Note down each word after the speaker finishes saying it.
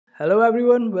Hello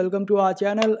everyone, welcome to our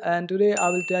channel, and today I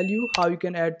will tell you how you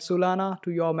can add Solana to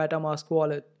your Metamask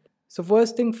wallet. So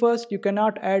first thing first, you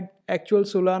cannot add actual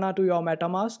Solana to your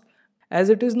Metamask as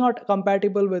it is not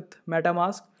compatible with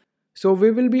Metamask. So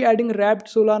we will be adding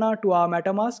wrapped Solana to our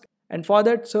Metamask, and for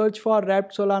that search for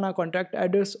wrapped Solana contract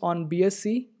address on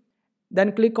BSC.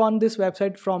 Then click on this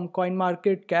website from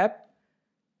CoinMarketCap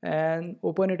and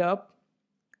open it up.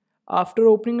 After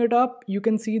opening it up, you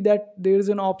can see that there is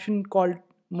an option called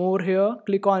more here.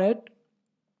 Click on it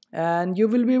and you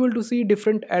will be able to see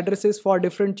different addresses for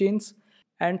different chains.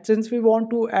 And since we want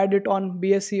to add it on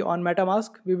BSC on Metamask,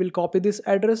 we will copy this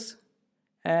address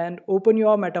and open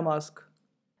your Metamask.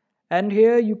 And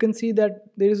here you can see that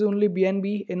there is only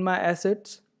BNB in my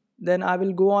assets. Then I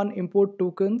will go on import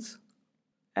tokens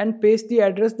and paste the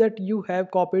address that you have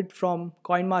copied from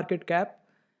CoinMarketCap.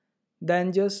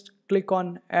 Then just click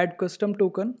on add custom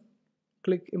token,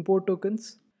 click import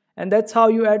tokens, and that's how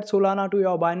you add Solana to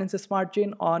your Binance Smart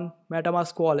Chain on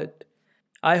Metamask wallet.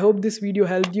 I hope this video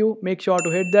helped you. Make sure to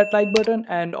hit that like button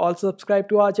and also subscribe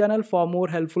to our channel for more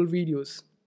helpful videos.